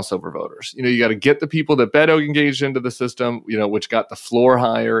win crossover voters. You got to get the people that Beto engaged into the system, which got the floor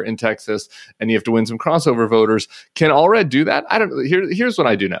higher in Texas, and you have to win some crossover voters. Can Allred do that? I don't know. Here's what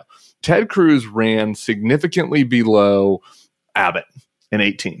I do know. Ted Cruz ran significantly below Abbott in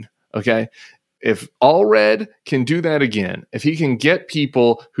 2018. Okay. If Allred can do that again, if he can get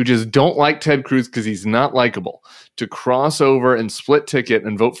people who just don't like Ted Cruz because he's not likable to cross over and split ticket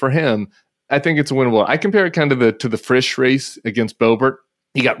and vote for him, I think it's a winnable. I compare it kind of to the Frisch race against Boebert.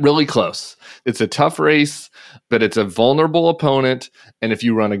 He got really close. It's a tough race, but it's a vulnerable opponent. And if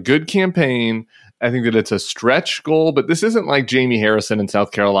you run a good campaign, I think that it's a stretch goal, but this isn't like Jamie Harrison in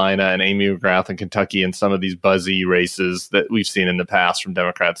South Carolina and Amy McGrath in Kentucky and some of these buzzy races that we've seen in the past from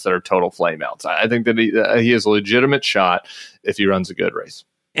Democrats that are total flameouts. I think that he has a legitimate shot if he runs a good race.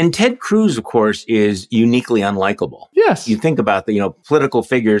 And Ted Cruz, of course, is uniquely unlikable. Yes. You think about the, political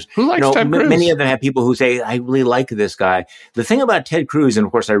figures. Who likes Ted Cruz? Many of them have people who say, I really like this guy. The thing about Ted Cruz, and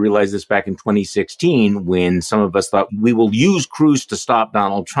of course I realized this back in 2016 when some of us thought we will use Cruz to stop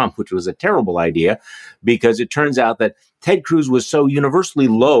Donald Trump, which was a terrible idea because it turns out that Ted Cruz was so universally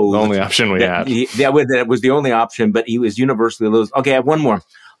loathed. The only option we had. That was the only option, but he was universally loathed. Okay, I have one more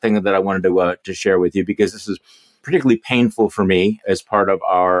thing that I wanted to share with you because this is particularly painful for me as part of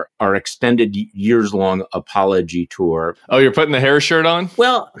our extended years-long apology tour. Oh, you're putting the hair shirt on?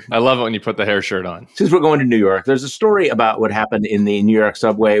 Well, I love it when you put the hair shirt on. Since we're going to New York, there's a story about what happened in the New York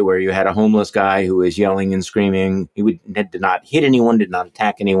subway where you had a homeless guy who was yelling and screaming. He did not hit anyone, did not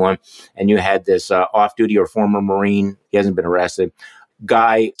attack anyone. And you had this off-duty or former Marine. He hasn't been arrested.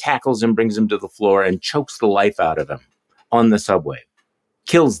 guy tackles him, brings him to the floor, and chokes the life out of him on the subway.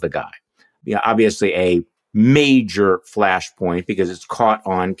 Kills the guy. Yeah, obviously a major flashpoint because it's caught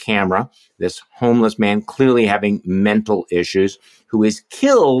on camera. This homeless man clearly having mental issues who is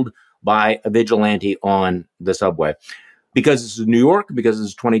killed by a vigilante on the subway. Because this is New York, because this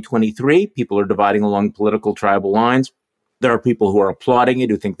is 2023, people are dividing along political tribal lines. There are people who are applauding it,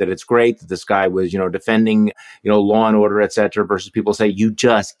 who think that it's great that this guy was, defending, law and order, et cetera, versus people say, you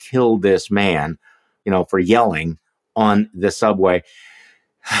just killed this man, for yelling on the subway.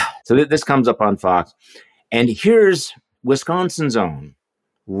 So this comes up on Fox. And here's Wisconsin's own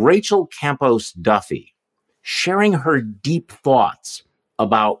Rachel Campos Duffy sharing her deep thoughts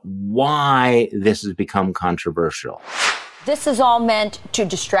about why this has become controversial. This is all meant to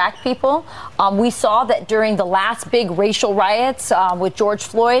distract people. We saw that during the last big racial riots with George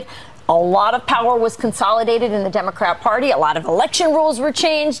Floyd, a lot of power was consolidated in the Democrat Party. A lot of election rules were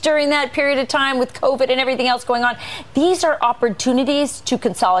changed during that period of time with COVID and everything else going on. These are opportunities to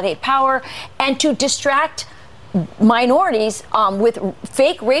consolidate power and to distract minorities with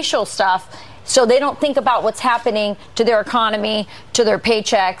fake racial stuff so they don't think about what's happening to their economy, to their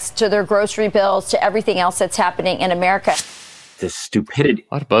paychecks, to their grocery bills, to everything else that's happening in America. The stupidity.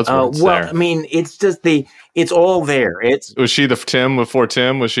 A lot of buzzwords there. I mean, it's just it's all there. Was she the Tim before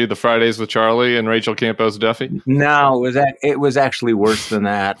Tim? Was she the Fridays with Charlie and Rachel Campos Duffy? No, it was actually worse than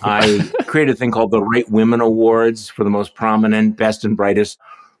that. I created a thing called the Right Women Awards for the most prominent, best and brightest,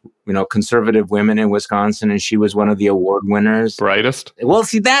 conservative women in Wisconsin, and she was one of the award winners. Brightest? Well,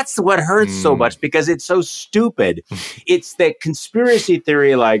 see, that's what hurts so much because it's so stupid. It's the conspiracy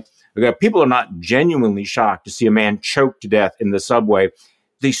theory, like, people are not genuinely shocked to see a man choked to death in the subway.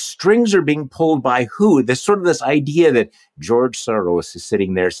 The strings are being pulled by who? There's sort of this idea that George Soros is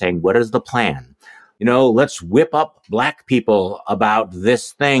sitting there saying, what is the plan? Let's whip up black people about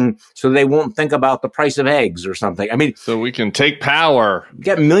this thing so they won't think about the price of eggs or something. I mean, so we can take power. You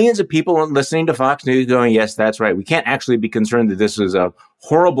got millions of people listening to Fox News going, yes, that's right. We can't actually be concerned that this is a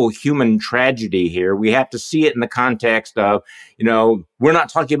horrible human tragedy here. We have to see it in the context of, we're not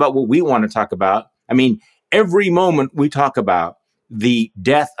talking about what we want to talk about. I mean, every moment we talk about the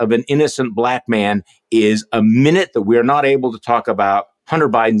death of an innocent black man is a minute that we're not able to talk about Hunter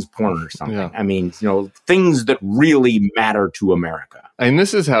Biden's porn or something. Yeah. I mean, things that really matter to America. And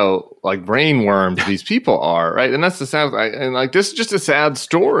this is how brain wormed these people are, right? And that's the sad. And this is just a sad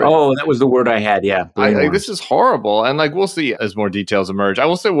story. Oh, that was the word I had. Yeah, this is horrible. And we'll see as more details emerge. I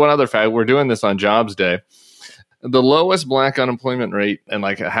will say one other fact: we're doing this on Jobs Day. The lowest black unemployment rate in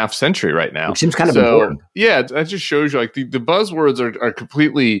a half century right now. Which seems kind of important. Yeah, that just shows you the buzzwords are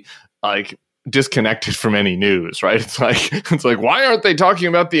completely disconnected from any news, right? It's like why aren't they talking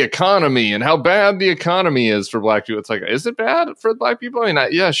about the economy and how bad the economy is for black people? It's is it bad for black people? I mean,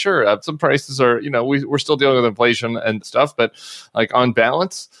 yeah, sure. Some prices are, we're still dealing with inflation and stuff, but on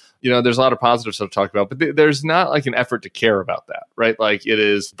balance, there's a lot of positive stuff to talk about, but there's not an effort to care about that, right?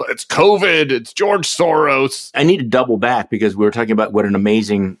 It's COVID, it's George Soros. I need to double back because we were talking about what an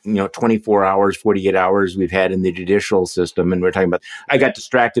amazing, 24 hours, 48 hours we've had in the judicial system. And we're talking about, I got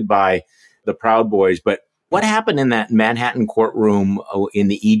distracted by the Proud Boys, but what happened in that Manhattan courtroom in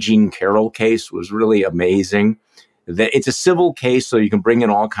the E. Jean Carroll case was really amazing. That it's a civil case, so you can bring in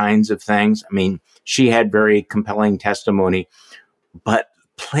all kinds of things. I mean, she had very compelling testimony, but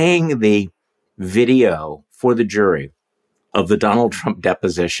playing the video for the jury of the Donald Trump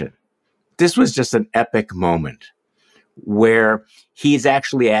deposition, this was just an epic moment where he's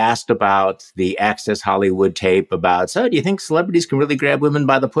actually asked about the Access Hollywood tape about, so do you think celebrities can really grab women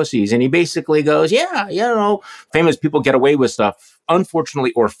by the pussies? And he basically goes, yeah, famous people get away with stuff.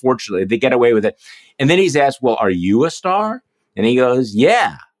 Unfortunately or fortunately, they get away with it. And then he's asked, well, are you a star? And he goes,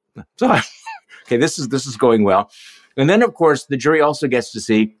 yeah. So, okay, this is going well. And then, of course, the jury also gets to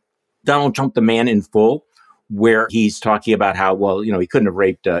see Donald Trump, the man in full, where he's talking about how, he couldn't have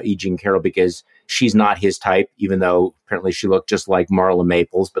raped E. Jean Carroll because she's not his type, even though apparently she looked just like Marla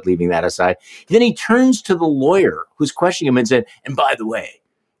Maples, but leaving that aside. Then he turns to the lawyer who's questioning him and said, and by the way,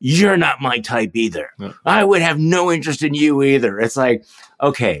 you're not my type either. No. I would have no interest in you either. It's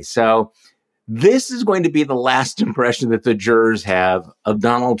okay, so this is going to be the last impression that the jurors have of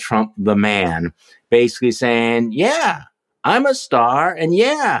Donald Trump, the man, basically saying, yeah, I'm a star. And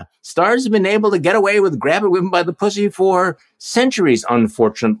yeah, stars have been able to get away with grabbing women by the pussy for centuries,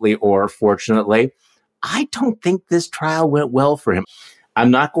 unfortunately or fortunately. I don't think this trial went well for him.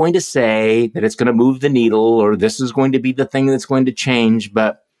 I'm not going to say that it's going to move the needle or this is going to be the thing that's going to change,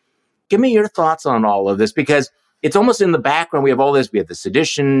 but give me your thoughts on all of this, because it's almost in the background. We have all this. We have the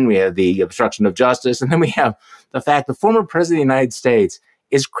sedition, we have the obstruction of justice, and then we have the fact the former president of the United States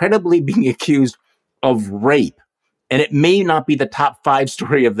is credibly being accused of rape. And it may not be the top 5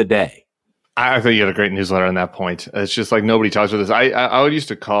 story of the day. I think you had a great newsletter on that point. It's just like nobody talks about this. I would used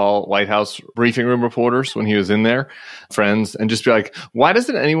to call White House briefing room reporters when he was in there, friends, and just be like, why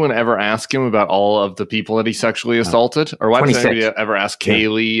doesn't anyone ever ask him about all of the people that he sexually assaulted? Or why doesn't anybody ever ask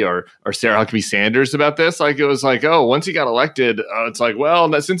Kaylee or Sarah Huckabee Sanders about this? Like, it was like, oh, once he got elected, it's like,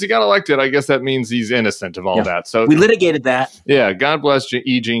 well, since he got elected, I guess that means he's innocent of all that. So we litigated that. Yeah, God bless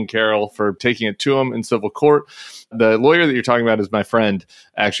E. Jean Carroll for taking it to him in civil court. The lawyer that you're talking about is my friend,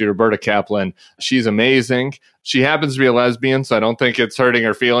 actually, Roberta Kaplan. She's amazing. She happens to be a lesbian, so I don't think it's hurting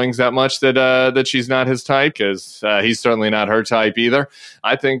her feelings that much that she's not his type, because he's certainly not her type either.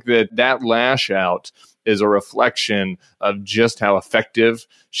 I think that lash out is a reflection of just how effective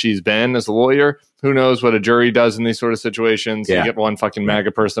she's been as a lawyer. Who knows what a jury does in these sort of situations? Yeah. You get one fucking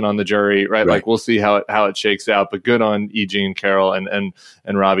MAGA person on the jury, right? Like, we'll see how it shakes out. But good on E. Jean Carroll and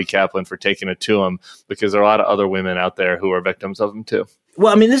Robbie Kaplan for taking it to him, because there are a lot of other women out there who are victims of them too.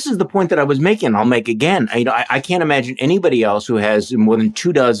 Well, I mean, this is the point that I was making. I'll make again. I can't imagine anybody else who has more than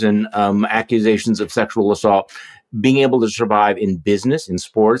 24 accusations of sexual assault being able to survive in business, in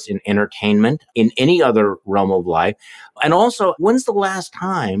sports, in entertainment, in any other realm of life. And also, when's the last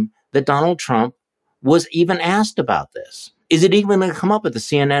time that Donald Trump was even asked about this? Is it even going to come up at the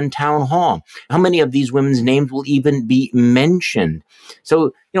CNN town hall? How many of these women's names will even be mentioned?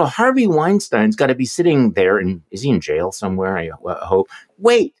 So, Harvey Weinstein's got to be sitting there, and is he in jail somewhere? I hope.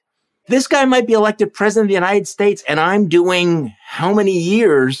 Wait, this guy might be elected president of the United States, and I'm doing how many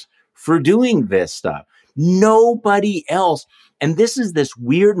years for doing this stuff? Nobody else. And this is this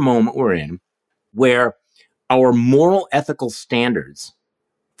weird moment we're in where our moral ethical standards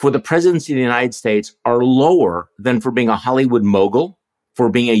for the presidency of the United States are lower than for being a Hollywood mogul, for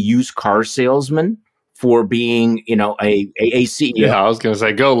being a used car salesman, for being, a CEO. Yeah, I was going to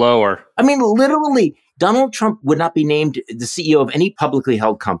say, go lower. I mean, literally, Donald Trump would not be named the CEO of any publicly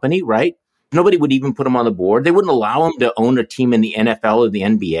held company, right? Nobody would even put him on the board. They wouldn't allow him to own a team in the NFL or the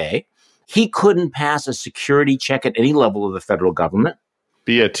NBA. He couldn't pass a security check at any level of the federal government.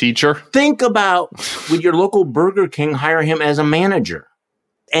 Be a teacher. Think about, would your local Burger King hire him as a manager?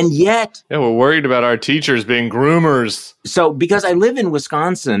 And yet... Yeah, we're worried about our teachers being groomers. So because I live in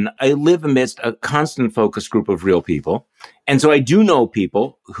Wisconsin, I live amidst a constant focus group of real people. And so I do know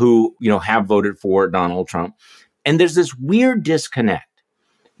people who, have voted for Donald Trump. And there's this weird disconnect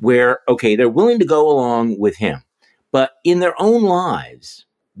where, okay, they're willing to go along with him. But in their own lives,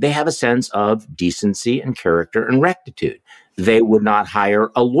 they have a sense of decency and character and rectitude. They would not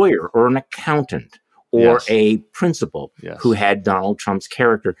hire a lawyer or an accountant or a principal who had Donald Trump's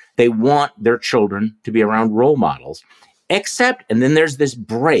character. They want their children to be around role models, except, and then there's this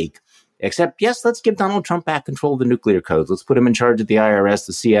break, except, yes, let's give Donald Trump back control of the nuclear codes. Let's put him in charge of the IRS,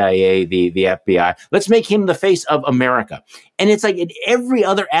 the CIA, the FBI. Let's make him the face of America. And it's like in every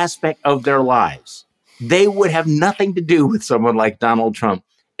other aspect of their lives, they would have nothing to do with someone like Donald Trump,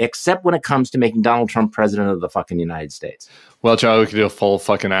 except when it comes to making Donald Trump president of the fucking United States. Well, Charlie, we could do a full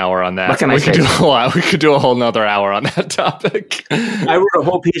fucking hour on that. What can I say? We could do a whole nother hour on that topic. I wrote a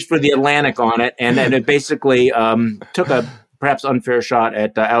whole piece for The Atlantic on it, and it basically took a perhaps unfair shot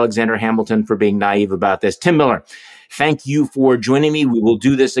at Alexander Hamilton for being naive about this. Tim Miller, thank you for joining me. We will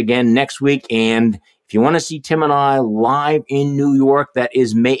do this again next week, and if you want to see Tim and I live in New York, that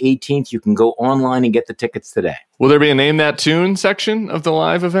is May 18th. You can go online and get the tickets today. Will there be a Name That Tune section of the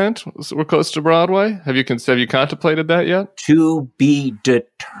live event? We're close to Broadway. Have you contemplated that yet? To be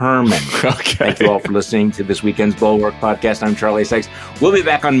determined. Okay. Thank you all for listening to this weekend's Bulwark Podcast. I'm Charlie Sykes. We'll be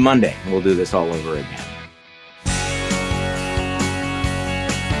back on Monday, and we'll do this all over again.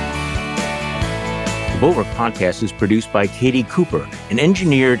 The Bulwark Podcast is produced by Katie Cooper and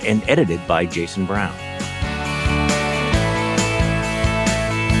engineered and edited by Jason Brown.